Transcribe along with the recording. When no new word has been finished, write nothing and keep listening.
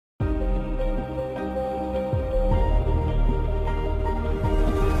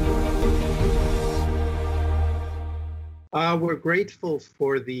We're grateful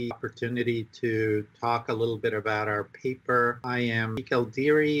for the opportunity to talk a little bit about our paper. I am Mikel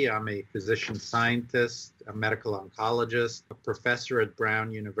Deary. I'm a physician scientist, a medical oncologist, a professor at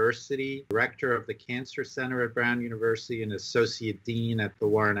Brown University, director of the Cancer Center at Brown University, and associate dean at the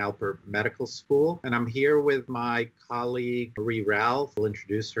Warren Alpert Medical School. And I'm here with my colleague, Marie Ralph, who will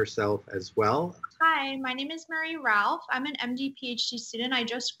introduce herself as well. Hi, my name is Marie Ralph. I'm an MD PhD student. I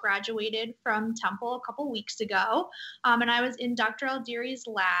just graduated from Temple a couple weeks ago, and I was in Dr. Deary's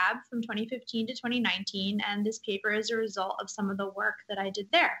lab from 2015 to 2019, and this paper is a result of some of the work that I did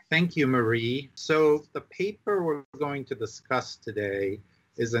there. Thank you, Marie. So the paper we're going to discuss today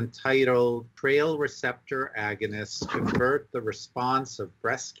is entitled "TRAIL Receptor Agonists Convert the Response of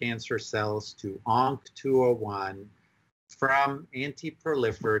Breast Cancer Cells to ONC201 from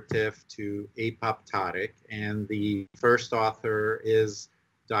anti-proliferative to apoptotic," and the first author is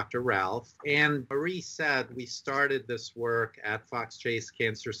Dr. Ralph. And Marie said we started this work at Fox Chase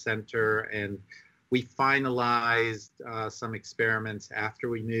Cancer Center, and we finalized some experiments after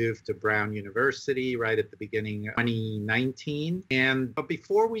we moved to Brown University right at the beginning of 2019. But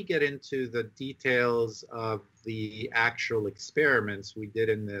before we get into the details of the actual experiments we did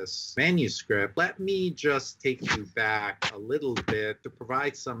in this manuscript, let me just take you back a little bit to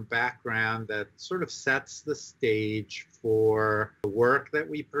provide some background that sort of sets the stage for the work that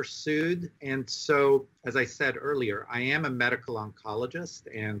we pursued. And so, as I said earlier, I am a medical oncologist,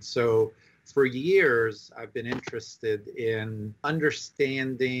 and so for years, I've been interested in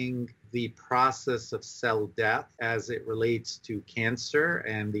understanding the process of cell death as it relates to cancer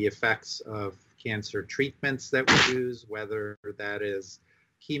and the effects of cancer treatments that we use, whether that is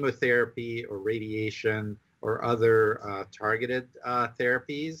chemotherapy or radiation or other targeted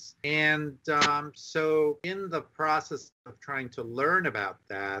therapies. And so in the process of trying to learn about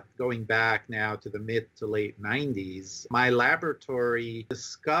that, going back now to the mid to late 90s, my laboratory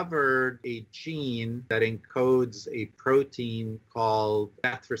discovered a gene that encodes a protein called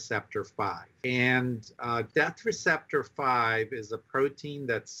death receptor 5. And death receptor 5 is a protein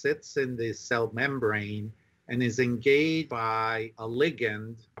that sits in the cell membrane and is engaged by a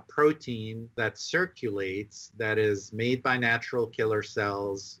ligand, a protein that circulates, that is made by natural killer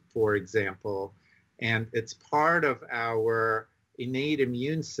cells, for example. And it's part of our innate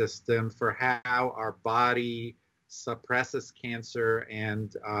immune system for how our body suppresses cancer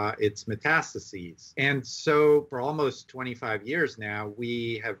and its metastases. And so for almost 25 years now,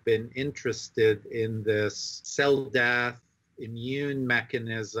 we have been interested in this cell death immune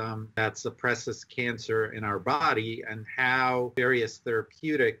mechanism that suppresses cancer in our body and how various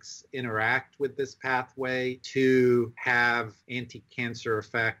therapeutics interact with this pathway to have anti-cancer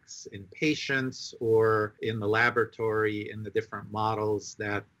effects in patients or in the laboratory in the different models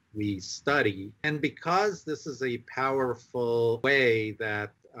that we study. And because this is a powerful way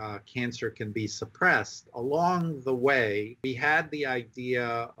that cancer can be suppressed, along the way, we had the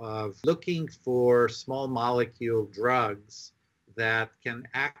idea of looking for small molecule drugs that can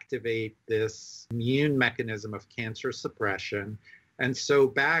activate this immune mechanism of cancer suppression. And so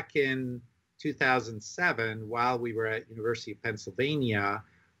back in 2007, while we were at University of Pennsylvania,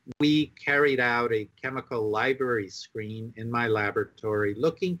 we carried out a chemical library screen in my laboratory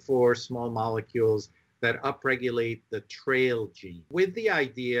looking for small molecules that upregulate the TRAIL gene, with the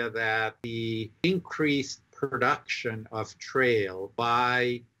idea that the increased production of TRAIL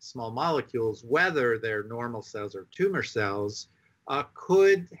by small molecules, whether they're normal cells or tumor cells,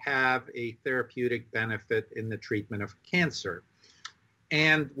 could have a therapeutic benefit in the treatment of cancer.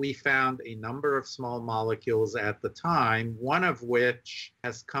 And we found a number of small molecules at the time, one of which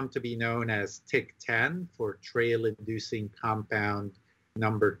has come to be known as TIC10 for TRAIL-inducing compound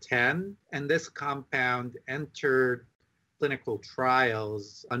number 10. And this compound entered clinical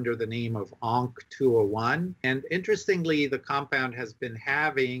trials under the name of ONC201. And interestingly, the compound has been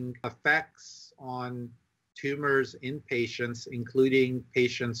having effects on tumors in patients, including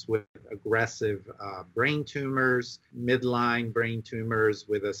patients with aggressive brain tumors, midline brain tumors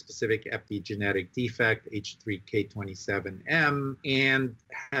with a specific epigenetic defect, H3K27M, and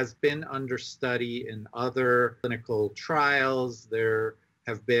has been under study in other clinical trials. There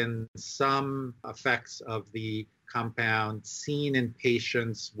have been some effects of the compound seen in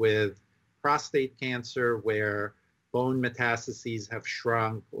patients with prostate cancer where bone metastases have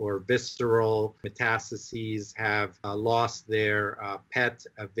shrunk or visceral metastases have lost their PET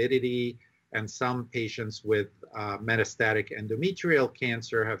avidity, and some patients with metastatic endometrial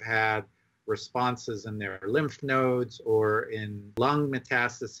cancer have had responses in their lymph nodes or in lung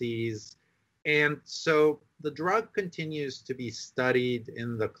metastases. And so the drug continues to be studied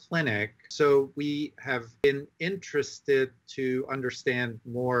in the clinic. So we have been interested to understand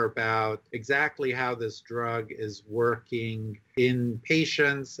more about exactly how this drug is working in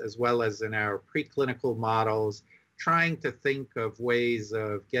patients as well as in our preclinical models, trying to think of ways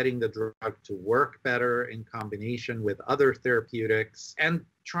of getting the drug to work better in combination with other therapeutics, and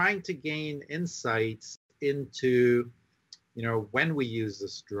trying to gain insights into, when we use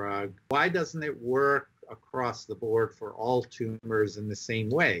this drug, why doesn't it work across the board for all tumors in the same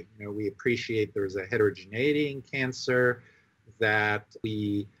way? We appreciate there's a heterogeneity in cancer that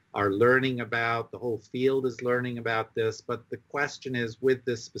we are learning about. The whole field is learning about this. But the question is, with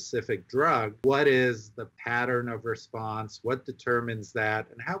this specific drug, what is the pattern of response? What determines that?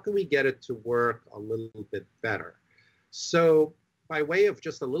 And how can we get it to work a little bit better? So by way of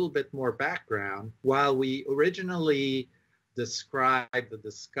just a little bit more background, while we originally described the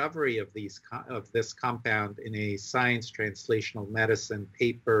discovery of this compound in a Science Translational Medicine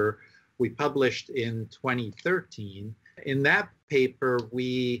paper we published in 2013, in that paper,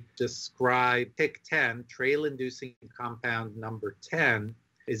 we described TYK10, TRAIL-inducing compound number 10,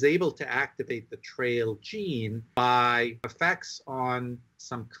 is able to activate the TRAIL gene by effects on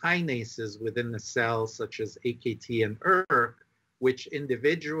some kinases within the cell, such as AKT and ERK, which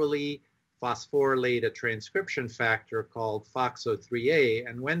individually phosphorylate a transcription factor called FOXO3A.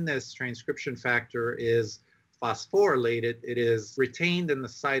 And when this transcription factor is phosphorylated, it is retained in the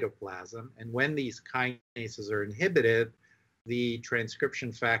cytoplasm. And when these kinases are inhibited, the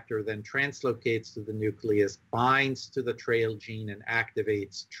transcription factor then translocates to the nucleus, binds to the TRAIL gene, and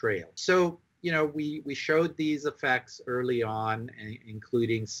activates TRAIL. So, we showed these effects early on,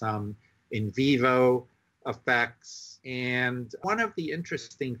 including some in vivo effects. And one of the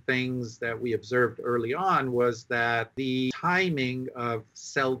interesting things that we observed early on was that the timing of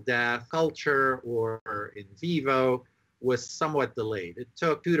cell death, culture or in vivo, was somewhat delayed. It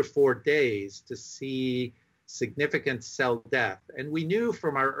took 2 to 4 days to see significant cell death. And we knew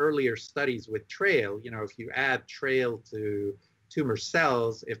from our earlier studies with TRAIL, if you add TRAIL to tumor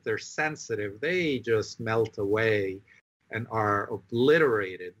cells, if they're sensitive, they just melt away and are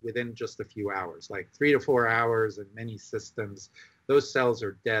obliterated within just a few hours, like 3 to 4 hours in many systems. Those cells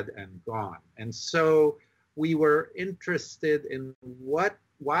are dead and gone. And so we were interested in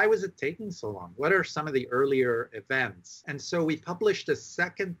why was it taking so long? What are some of the earlier events? And so we published a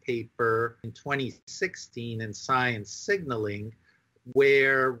second paper in 2016 in Science Signaling,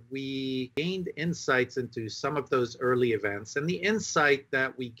 where we gained insights into some of those early events. And the insight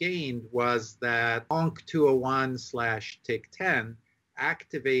that we gained was that ONC201/TYK10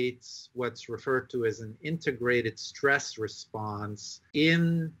 activates what's referred to as an integrated stress response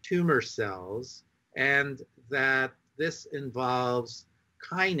in tumor cells, and that this involves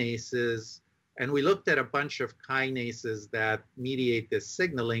kinases. And we looked at a bunch of kinases that mediate this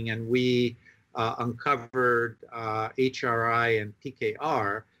signaling, and we uncovered HRI and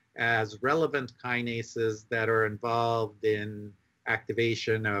PKR as relevant kinases that are involved in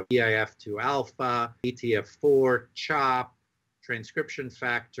activation of EIF2 alpha, ATF4, CHOP, transcription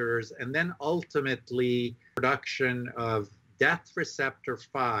factors, and then ultimately production of death receptor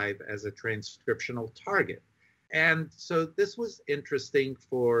 5 as a transcriptional target. And so this was interesting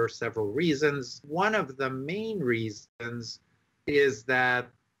for several reasons. One of the main reasons is that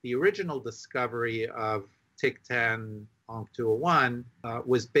the original discovery of TYK10 ONC201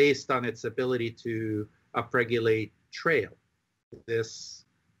 was based on its ability to upregulate TRAIL, this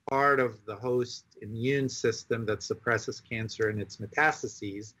part of the host immune system that suppresses cancer in its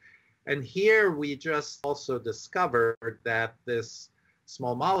metastases. And here we just also discovered that this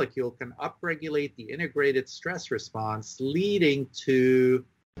small molecule can upregulate the integrated stress response, leading to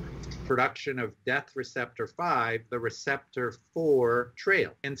production of death receptor 5, the receptor for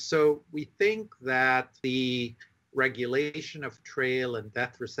TRAIL. And so we think that the regulation of TRAIL and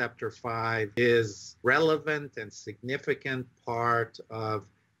death receptor 5 is relevant and significant part of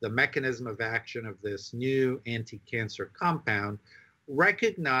the mechanism of action of this new anti-cancer compound,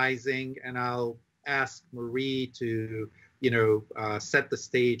 recognizing, and I'll ask Marie to set the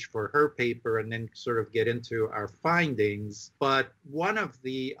stage for her paper and then sort of get into our findings. But one of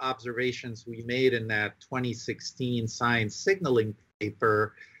the observations we made in that 2016 Science Signaling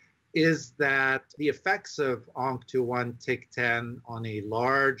paper is that the effects of ONC201/TYK10 on a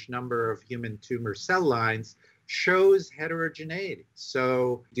large number of human tumor cell lines shows heterogeneity.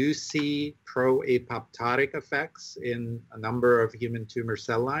 So we do see pro-apoptotic effects in a number of human tumor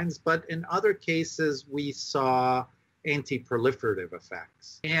cell lines, but in other cases we saw anti-proliferative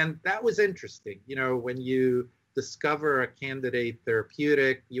effects. And that was interesting. When you discover a candidate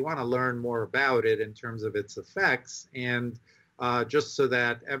therapeutic, you want to learn more about it in terms of its effects, and just so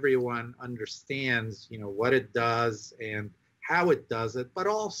that everyone understands, what it does and how it does it, but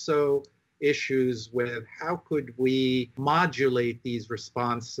also issues with how could we modulate these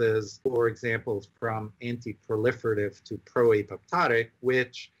responses, for example, from anti-proliferative to pro-apoptotic,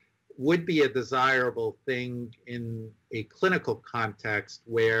 which would be a desirable thing in a clinical context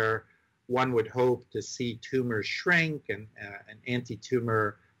where one would hope to see tumors shrink and an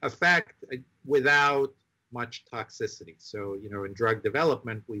anti-tumor effect without much toxicity. So, in drug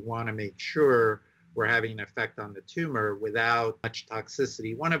development, we want to make sure we're having an effect on the tumor without much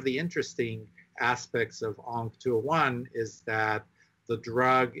toxicity. One of the interesting aspects of ONC201 is that the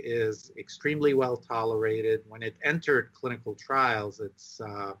drug is extremely well tolerated. When it entered clinical trials, it's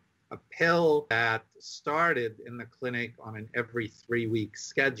a pill that started in the clinic on an every 3-week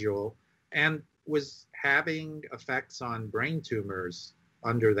schedule and was having effects on brain tumors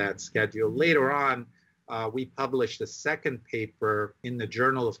under that schedule. Later on, we published a second paper in the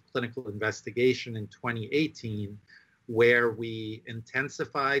Journal of Clinical Investigation in 2018, where we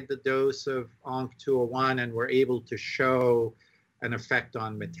intensified the dose of ONC201 and were able to show an effect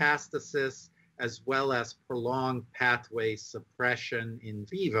on metastasis, as well as prolonged pathway suppression in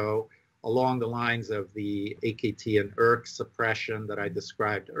vivo along the lines of the AKT and ERK suppression that I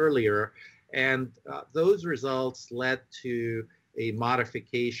described earlier. And those results led to a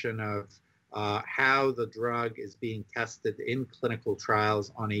modification of how the drug is being tested in clinical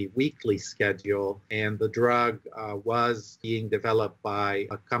trials on a weekly schedule. And the drug was being developed by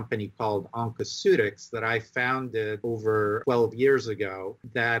a company called Oncotarget that I founded over 12 years ago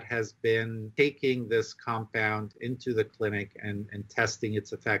that has been taking this compound into the clinic and testing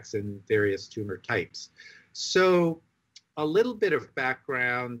its effects in various tumor types. So a little bit of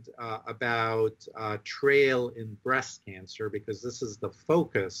background about TRAIL in breast cancer, because this is the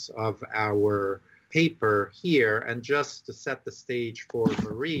focus of our paper here. And just to set the stage for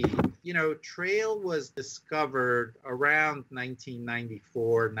Marie, TRAIL was discovered around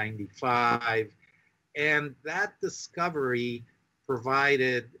 1994, 95, and that discovery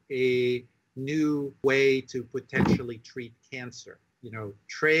provided a new way to potentially treat cancer.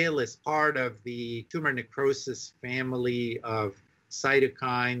 TRAIL is part of the tumor necrosis family of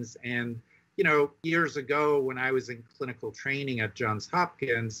cytokines. And, years ago when I was in clinical training at Johns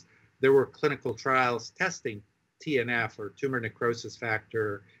Hopkins, there were clinical trials testing TNF, or tumor necrosis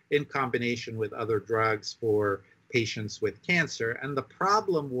factor, in combination with other drugs for patients with cancer. And the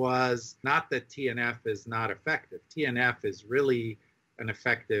problem was not that TNF is not effective. TNF is really an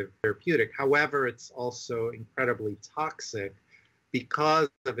effective therapeutic. However, it's also incredibly toxic because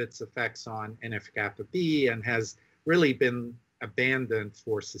of its effects on NF-kappa B, and has really been abandoned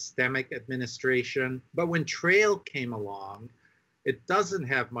for systemic administration. But when TRAIL came along, it doesn't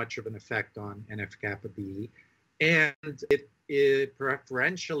have much of an effect on NF-kappa B, and it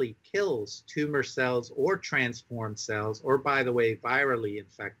preferentially kills tumor cells or transformed cells, or, by the way, virally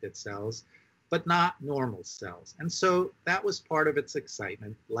infected cells, but not normal cells. And so that was part of its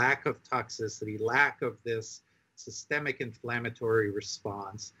excitement: lack of toxicity, lack of this systemic inflammatory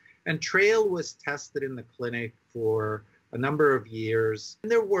response. And TRAIL was tested in the clinic for a number of years.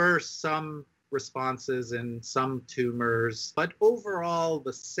 And there were some responses in some tumors, but overall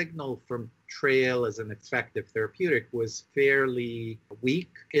the signal from TRAIL as an effective therapeutic was fairly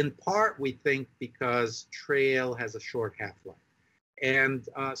weak, in part, we think, because TRAIL has a short half-life. And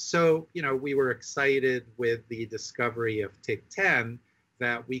so, we were excited with the discovery of TIC10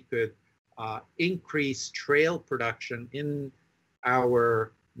 that we could increase TRAIL production in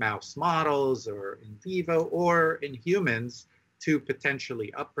our mouse models or in vivo or in humans to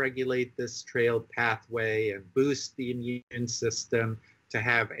potentially upregulate this TRAIL pathway and boost the immune system to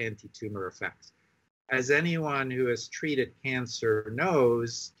have anti-tumor effects. As anyone who has treated cancer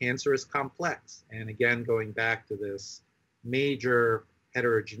knows, cancer is complex. And again, going back to this major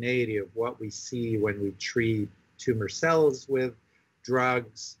heterogeneity of what we see when we treat tumor cells with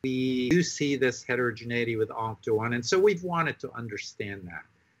drugs, we do see this heterogeneity with ONC201. And so we've wanted to understand that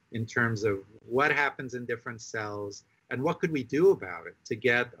in terms of what happens in different cells and what could we do about it to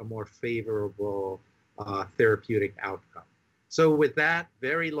get a more favorable therapeutic outcome. So with that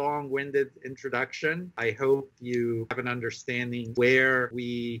very long-winded introduction, I hope you have an understanding where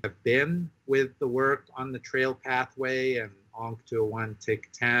we have been with the work on the TRAIL pathway and ONC201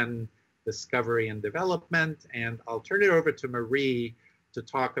 TIC10 discovery and development. And I'll turn it over to Marie to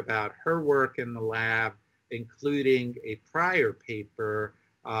talk about her work in the lab, including a prior paper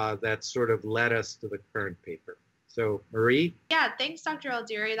that sort of led us to the current paper. So Marie? Yeah, thanks, Dr.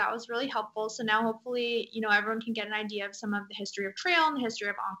 Aldiri. That was really helpful. So now hopefully, everyone can get an idea of some of the history of TRAIL and the history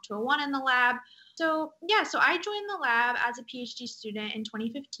of ONC201 in the lab. So I joined the lab as a PhD student in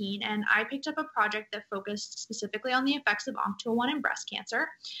 2015, and I picked up a project that focused specifically on the effects of ONC201 in breast cancer.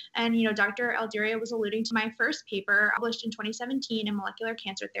 And, Dr. Aldiri was alluding to my first paper published in 2017 in Molecular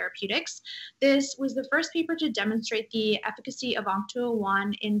Cancer Therapeutics. This was the first paper to demonstrate the efficacy of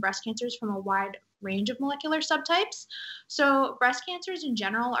ONC201 in breast cancers from a wide range of molecular subtypes. So breast cancers in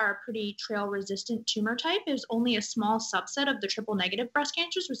general are a pretty TRAIL-resistant tumor type. There's only a small subset of the triple-negative breast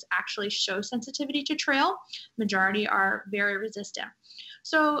cancers which actually show sensitivity to TRAIL. Majority are very resistant.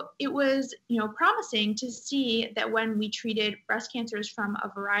 So it was, promising to see that when we treated breast cancers from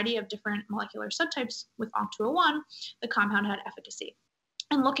a variety of different molecular subtypes with ONC201, the compound had efficacy.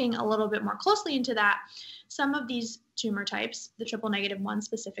 And looking a little bit more closely into that, some of these tumor types, the triple-negative ones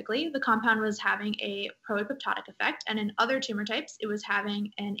specifically, the compound was having a pro-apoptotic effect, and in other tumor types, it was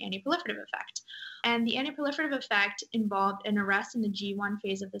having an anti-proliferative effect. And the anti-proliferative effect involved an arrest in the G1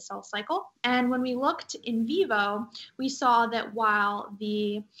 phase of the cell cycle. And when we looked in vivo, we saw that while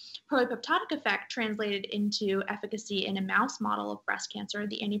the pro-apoptotic effect translated into efficacy in a mouse model of breast cancer,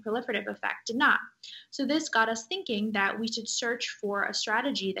 the anti-proliferative effect did not. So this got us thinking that we should search for a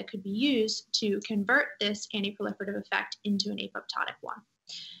strategy that could be used to convert this anti-proliferative effect into an apoptotic one.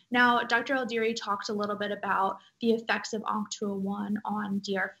 Now, Dr. Aldiri talked a little bit about the effects of ONC201 on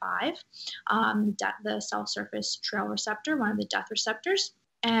DR5, the cell surface TRAIL receptor, one of the death receptors.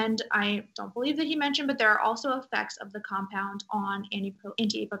 And I don't believe that he mentioned, but there are also effects of the compound on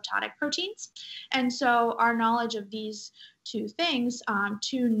anti-apoptotic proteins. And so our knowledge of these two things,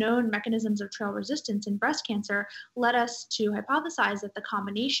 two known mechanisms of TRAIL resistance in breast cancer, led us to hypothesize that the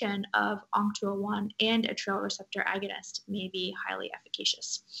combination of ONC201 and a TRAIL receptor agonist may be highly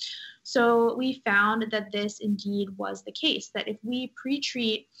efficacious. So we found that this indeed was the case, that if we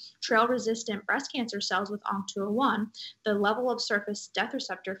pre-treat TRAIL-resistant breast cancer cells with ONC201, the level of surface death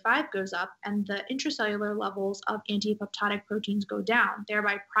receptor 5 goes up and the intracellular levels of anti-apoptotic proteins go down,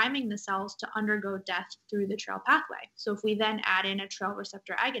 thereby priming the cells to undergo death through the TRAIL pathway. So if we then add in a TRAIL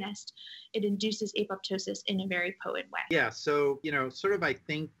receptor agonist, it induces apoptosis in a very potent way. Yeah, so, sort of I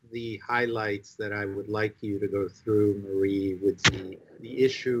think the highlights that I would like you to go through, Marie, would be the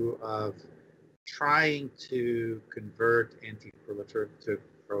issue of trying to convert anti-proliferative to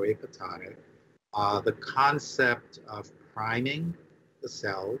pro-apoptotic, the concept of priming the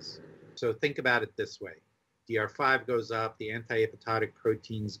cells. So think about it this way. DR5 goes up, the anti-apoptotic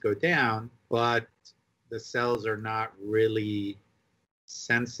proteins go down, but the cells are not really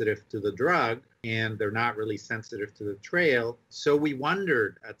sensitive to the drug, and they're not really sensitive to the TRAIL. So we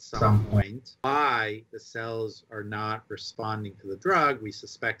wondered at some point why the cells are not responding to the drug. We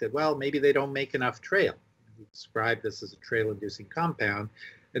suspected, well, maybe they don't make enough TRAIL. We described this as a TRAIL-inducing compound.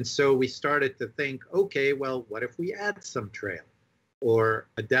 And so we started to think, okay, well, what if we add some TRAIL or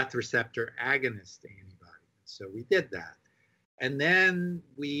a death receptor agonist antibody? So we did that. And then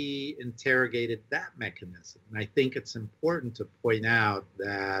we interrogated that mechanism. And I think it's important to point out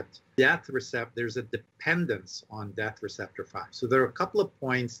that there's a dependence on death receptor 5. So there are a couple of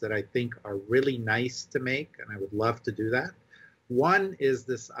points that I think are really nice to make, and I would love to do that. One is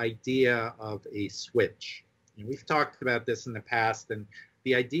this idea of a switch. We've talked about this in the past, and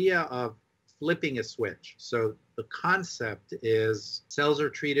the idea of flipping a switch. So the concept is cells are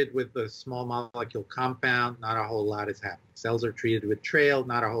treated with a small molecule compound, not a whole lot is happening. Cells are treated with TRAIL,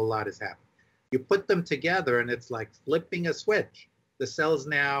 not a whole lot is happening. You put them together and it's like flipping a switch. The cells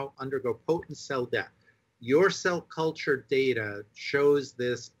now undergo potent cell death. Your cell culture data shows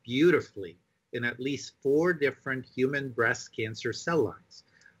this beautifully in at least 4 different human breast cancer cell lines.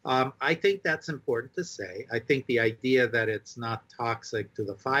 I think that's important to say. I think the idea that it's not toxic to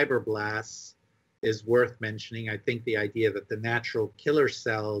the fibroblasts is worth mentioning. I think the idea that the natural killer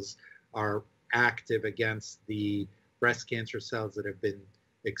cells are active against the breast cancer cells that have been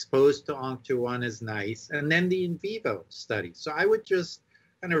exposed to ONC201 is nice. And then the in vivo study. So I would just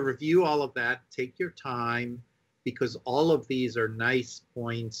kind of review all of that, take your time, because all of these are nice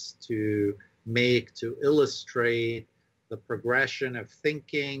points to make to illustrate the progression of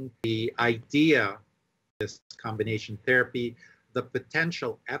thinking, the idea of this combination therapy, the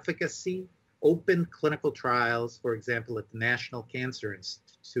potential efficacy, open clinical trials, for example, at the National Cancer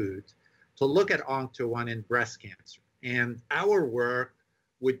Institute, to look at ONC201 in breast cancer. And our work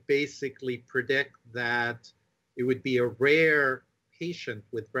would basically predict that it would be a rare patient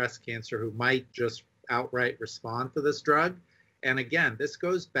with breast cancer who might just outright respond to this drug. And again, this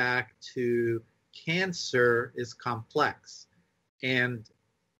goes back to cancer is complex, and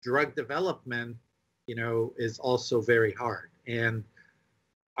drug development, is also very hard. And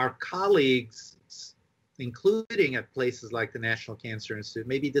our colleagues, including at places like the National Cancer Institute,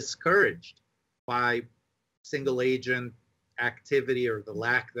 may be discouraged by single agent activity or the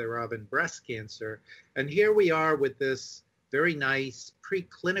lack thereof in breast cancer. And here we are with this very nice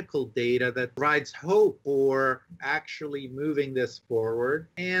preclinical data that provides hope for actually moving this forward.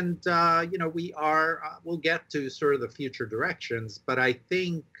 And, we'll get to sort of the future directions, but I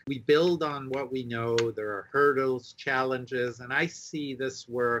think we build on what we know. There are hurdles, challenges, and I see this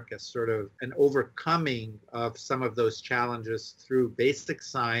work as sort of an overcoming of some of those challenges through basic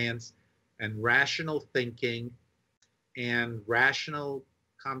science and rational thinking and rational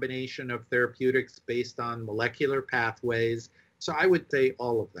combination of therapeutics based on molecular pathways. So I would say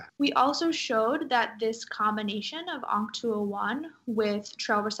all of that. We also showed that this combination of ONC201 with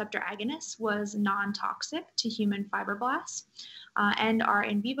TRAIL receptor agonists was non-toxic to human fibroblasts. And our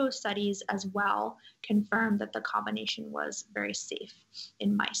in vivo studies as well confirmed that the combination was very safe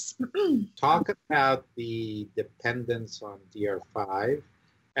in mice. Talk about the dependence on DR5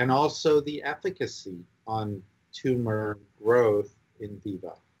 and also the efficacy on tumor growth in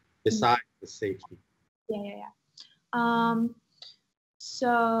vivo, besides the safety.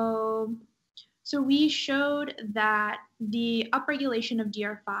 So we showed that the upregulation of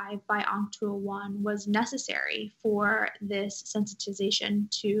DR5 by ONC201 was necessary for this sensitization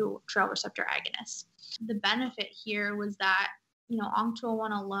to TRAIL receptor agonists. The benefit here was that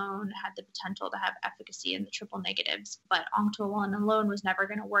ONC201 alone had the potential to have efficacy in the triple negatives, but ONC201 alone was never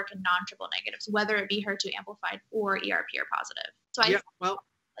going to work in non-triple negatives, whether it be HER2 amplified or ER/PR positive. So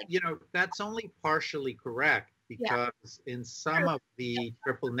that's only partially correct, because in some of the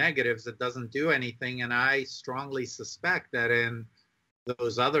triple negatives, it doesn't do anything. And I strongly suspect that in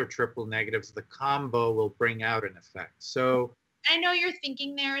those other triple negatives, the combo will bring out an effect. So I know your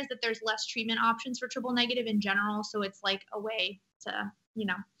thinking there is that there's less treatment options for triple negative in general. So it's like a way to,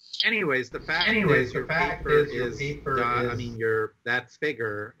 Anyways, the fact is that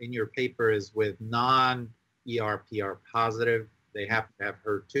figure in your paper is with non-ER/PR positive. They have to have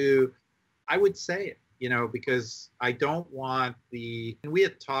HER2. I would say it. Because I don't want and we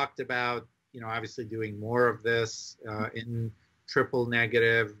had talked about, obviously doing more of this in triple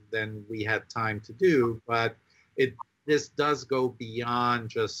negative than we had time to do, but this does go beyond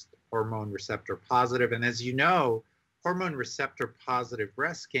just hormone receptor positive. And as you know, hormone receptor positive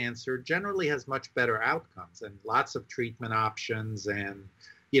breast cancer generally has much better outcomes and lots of treatment options. And,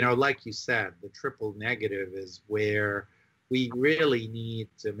 like you said, the triple negative is where we really need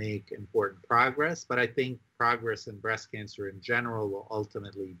to make important progress, but I think progress in breast cancer in general will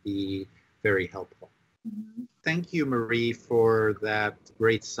ultimately be very helpful. Mm-hmm. Thank you, Marie, for that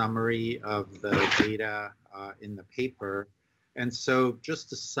great summary of the data in the paper. And so just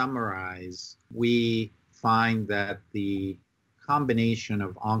to summarize, we find that the combination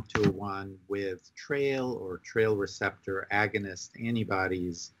of ONC201 with TRAIL or TRAIL receptor agonist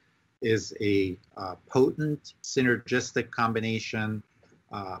antibodies is a potent synergistic combination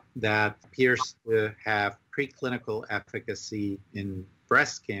that appears to have preclinical efficacy in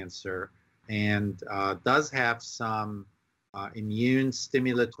breast cancer and does have some immune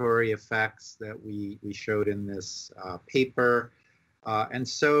stimulatory effects that we showed in this paper. And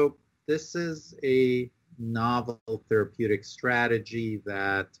so this is a novel therapeutic strategy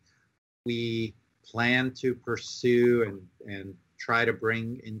that we plan to pursue and try to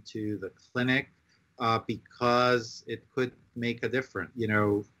bring into the clinic because it could make a difference.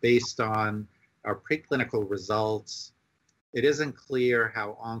 Based on our preclinical results, it isn't clear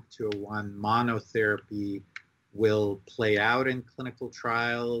how ONC201 monotherapy will play out in clinical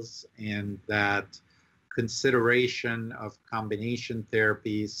trials, and that consideration of combination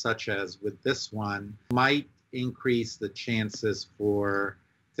therapies, such as with this one, might increase the chances for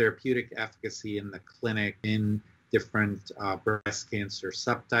therapeutic efficacy in the clinic in different breast cancer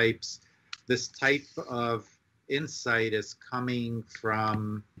subtypes. This type of insight is coming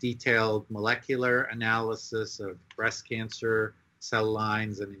from detailed molecular analysis of breast cancer cell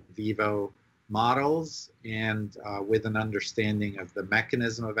lines and in vivo models, and with an understanding of the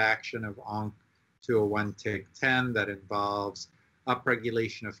mechanism of action of ONC201 TIG10 that involves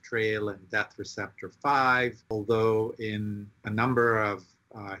upregulation of TRAIL and death receptor 5, although in a number of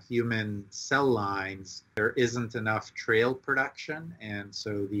human cell lines, there isn't enough TRAIL production, and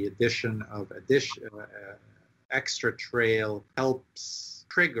so the addition of extra TRAIL helps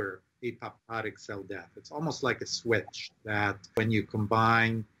trigger apoptotic cell death. It's almost like a switch that when you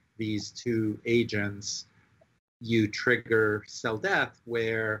combine these two agents, you trigger cell death,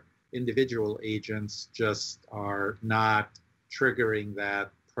 where individual agents just are not triggering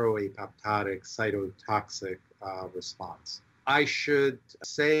that pro-apoptotic cytotoxic response. I should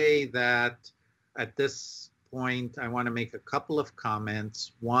say that at this point, I want to make a couple of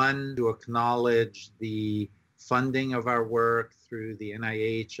comments. One, to acknowledge the funding of our work through the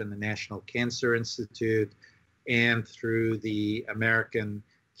NIH and the National Cancer Institute and through the American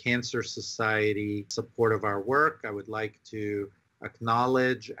Cancer Society support of our work. I would like to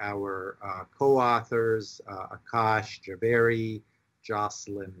acknowledge our co-authors, Akash Javeri,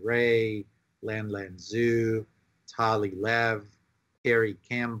 Jocelyn Ray, Lan Zhu, Tali Lev, Carrie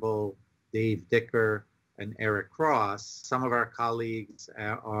Campbell, Dave Dicker, and Eric Ross. Some of our colleagues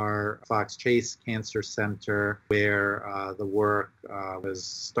are Fox Chase Cancer Center, where the work was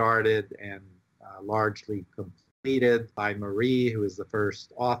started and largely completed by Marie, who is the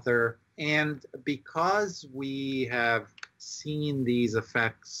first author. And because we have seen these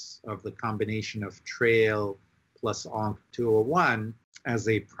effects of the combination of TRAIL plus ONC201 as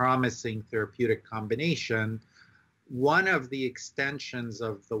a promising therapeutic combination, one of the extensions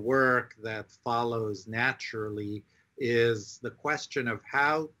of the work that follows naturally is the question of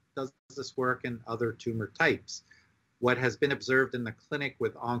how does this work in other tumor types? What has been observed in the clinic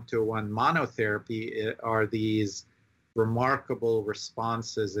with ONC201 monotherapy are these remarkable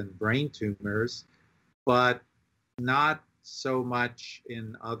responses in brain tumors, but not so much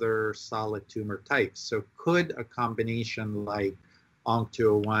in other solid tumor types. So could a combination like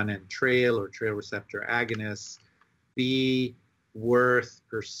ONC201 and TRAIL or TRAIL receptor agonists be worth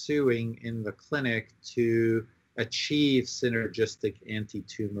pursuing in the clinic to achieve synergistic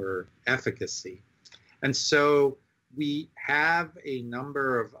anti-tumor efficacy? And so we have a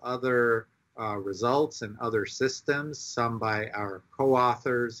number of other results and other systems, some by our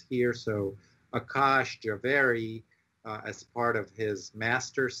co-authors here. So Akash Javeri, as part of his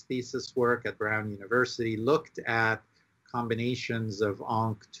master's thesis work at Brown University, looked at combinations of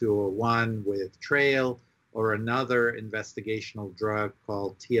ONC201 with TRAIL or another investigational drug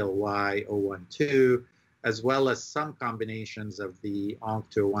called TLY-012, as well as some combinations of the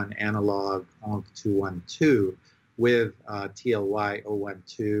ONC201 analog ONC212 with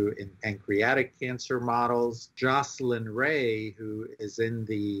TLY-012 in pancreatic cancer models. Jocelyn Ray, who is in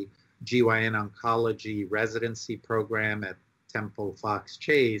the GYN oncology residency program at Temple Fox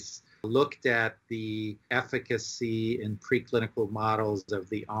Chase, looked at the efficacy in preclinical models of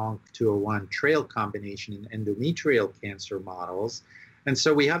the ONC201 TRAIL combination in endometrial cancer models. And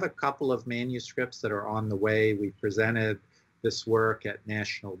so we have a couple of manuscripts that are on the way. We presented this work at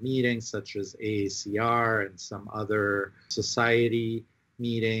national meetings such as AACR and some other society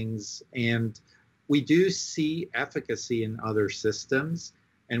meetings. And we do see efficacy in other systems.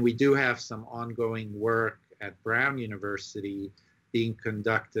 And we do have some ongoing work at Brown University being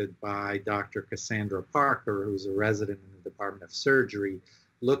conducted by Dr. Cassandra Parker, who's a resident in the Department of Surgery,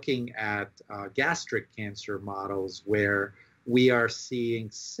 looking at gastric cancer models where we are seeing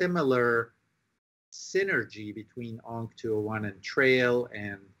similar synergy between ONC201 and TRAIL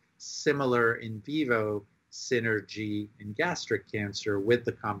and similar in vivo synergy in gastric cancer with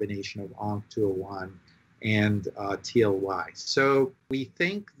the combination of ONC201 and TLY. So we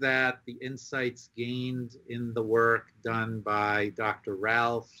think that the insights gained in the work done by Dr.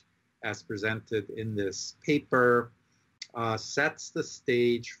 Ralph, as presented in this paper, sets the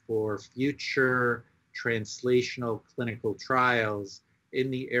stage for future translational clinical trials in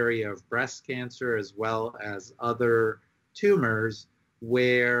the area of breast cancer as well as other tumors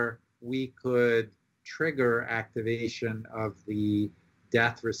where we could trigger activation of the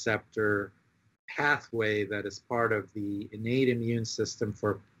death receptor pathway that is part of the innate immune system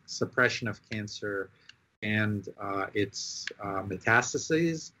for suppression of cancer and its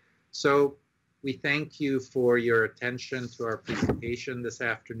metastases. So we thank you for your attention to our presentation this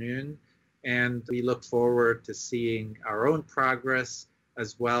afternoon, and we look forward to seeing our own progress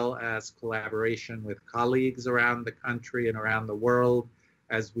as well as collaboration with colleagues around the country and around the world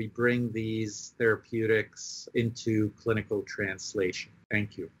as we bring these therapeutics into clinical translation.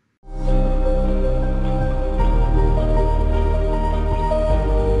 Thank you.